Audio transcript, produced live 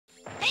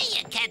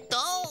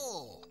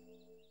CatDog.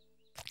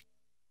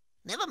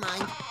 Never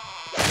mind.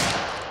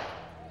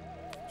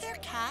 Here,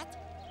 Cat.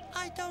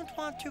 I don't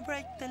want to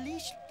break the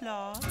leash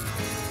law.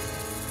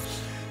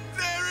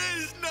 There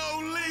is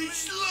no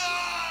leash law!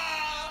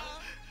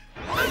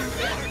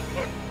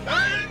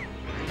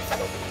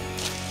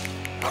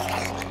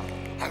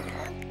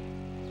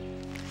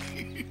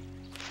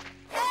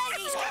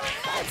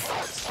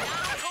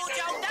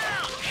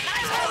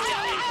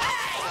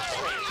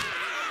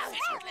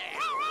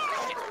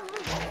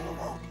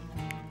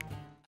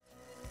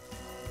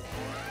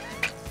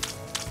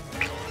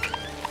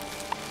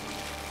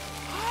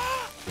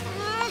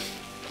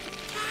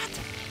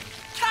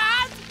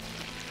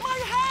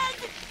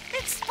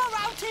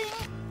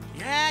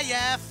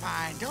 Yeah,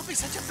 fine. Don't be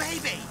such a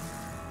baby.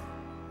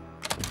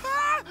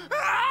 I'm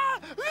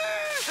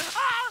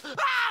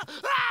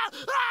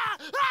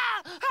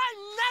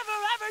never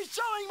ever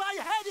showing my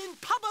head in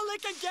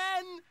public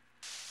again.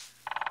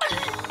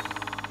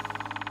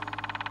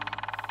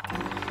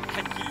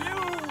 And you,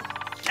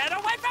 get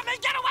away from me!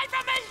 Get away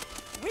from me!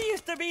 We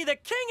used to be the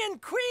king and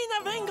queen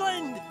of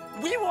England.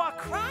 We wore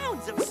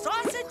crowns of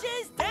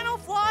sausages, dental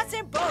floss,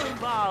 and bowling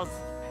balls.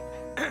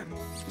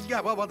 Yeah,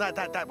 well,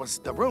 that was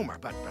the rumor,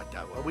 but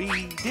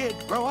we did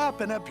grow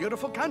up in a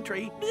beautiful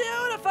country.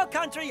 Beautiful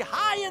country,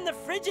 high in the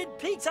frigid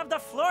peaks of the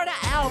Florida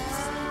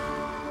Alps.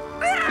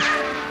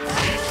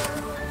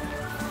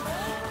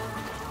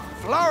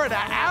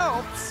 Florida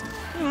Alps?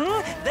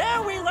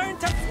 There we learned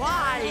to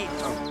fly.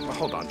 Oh, well,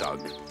 hold on, Doug.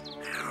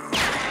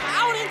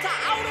 Out into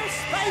outer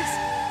space.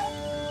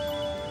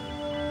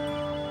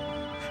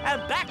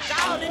 And back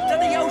down into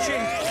the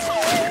ocean.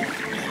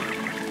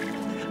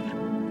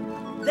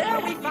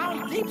 There we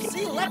found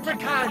deep-sea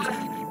leprechauns.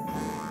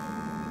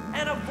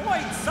 And a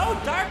void so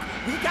dark,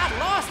 we got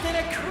lost in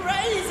a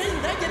crazy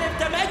negative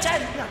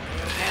dimension.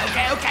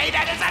 Okay,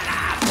 that is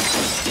enough.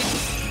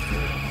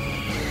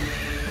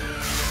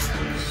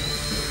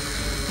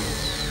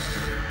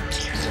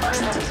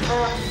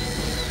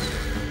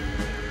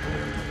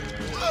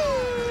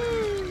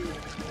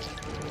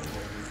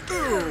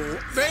 Ooh,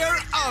 they're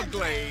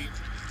ugly.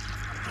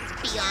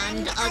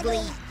 Beyond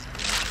ugly.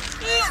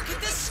 Look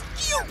at this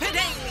stupid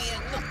alien!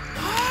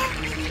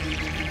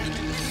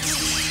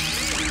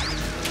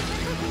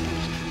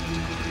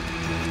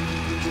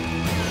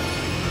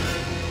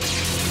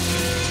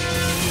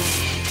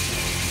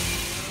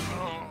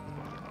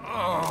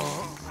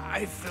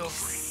 I feel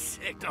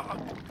sick,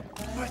 Dog.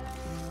 But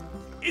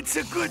it's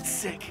a good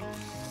sick,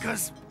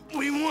 because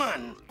we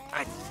won,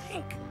 I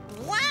think.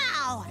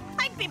 Wow!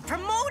 I've been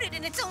promoted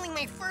and it's only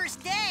my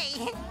first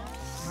day.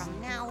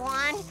 From now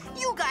on,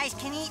 you guys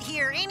can eat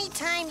here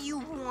anytime you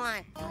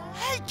want.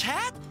 Hey,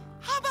 Cat,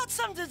 how about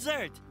some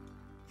dessert?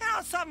 You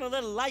know, something a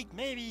little light,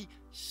 maybe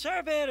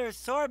sherbet or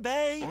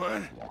sorbet.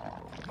 What?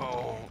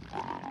 Oh,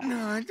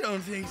 no, I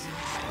don't think so.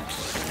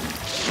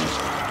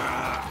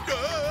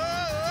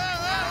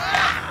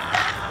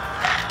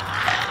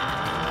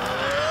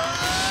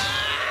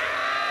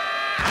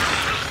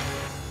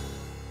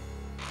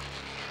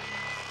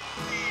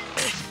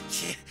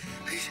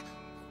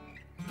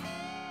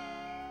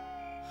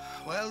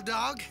 Well,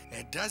 Dog,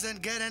 it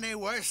doesn't get any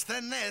worse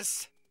than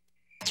this.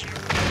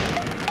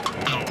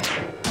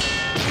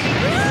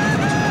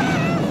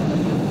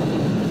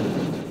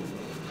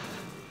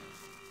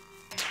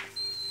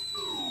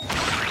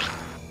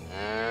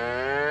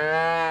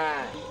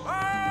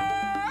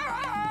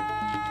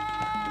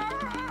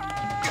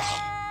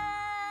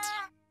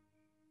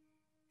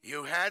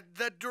 You had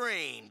the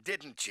dream,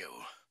 didn't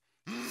you?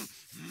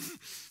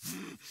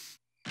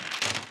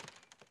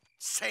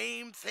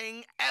 Same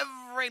thing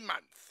every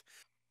month.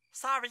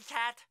 Sorry,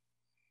 Cat.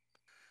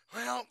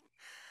 Well,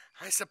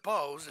 I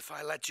suppose if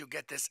I let you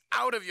get this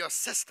out of your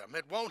system,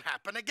 it won't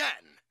happen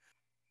again.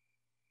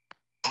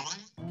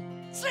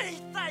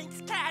 Gee,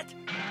 thanks, Cat.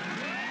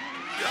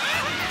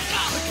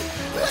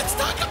 Let's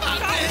talk about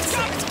this!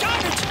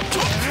 Garbage!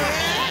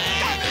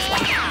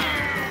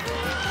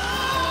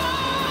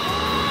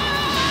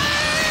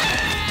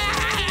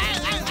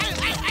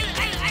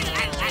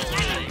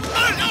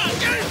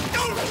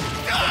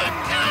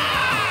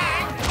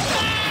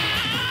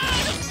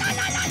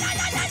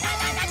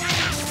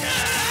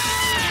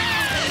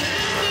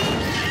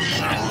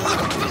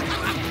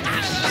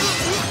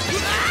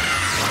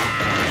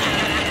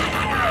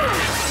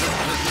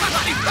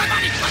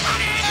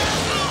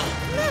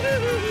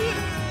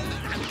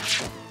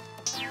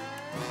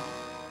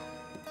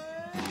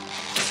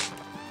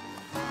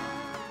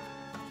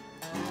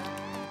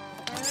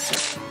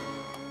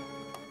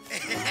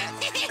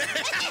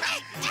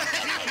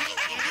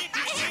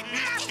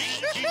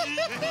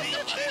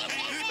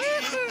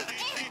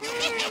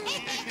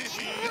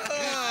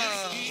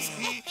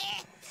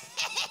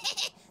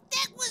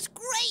 That was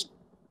great!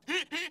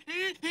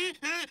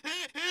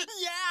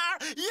 Yeah,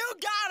 you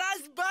got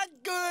us, but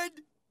good.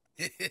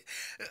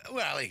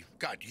 Well, he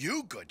got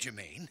you good, you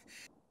mean?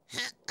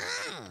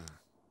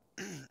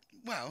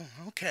 Well,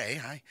 okay,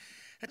 I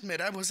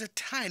admit I was a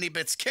tiny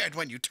bit scared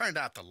when you turned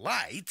out the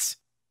lights.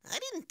 I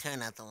didn't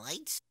turn out the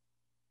lights.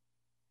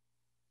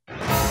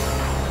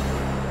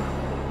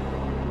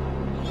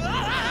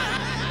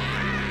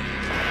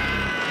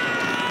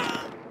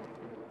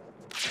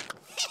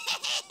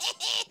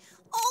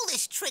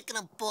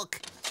 the book.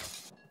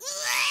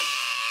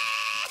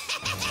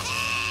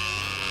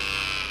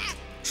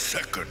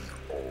 Second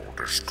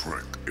oldest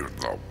trick in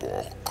the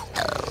book.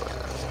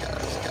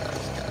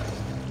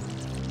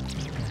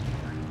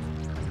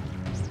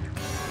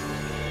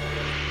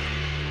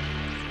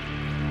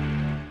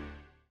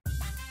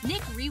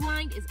 Nick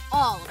Rewind is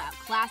all about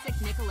classic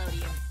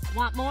Nickelodeon.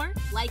 Want more?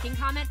 Like and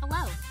comment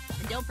below.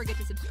 And don't forget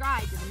to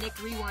subscribe to the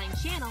Nick Rewind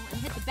channel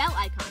and hit the bell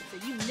icon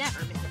so you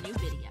never miss a new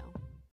video.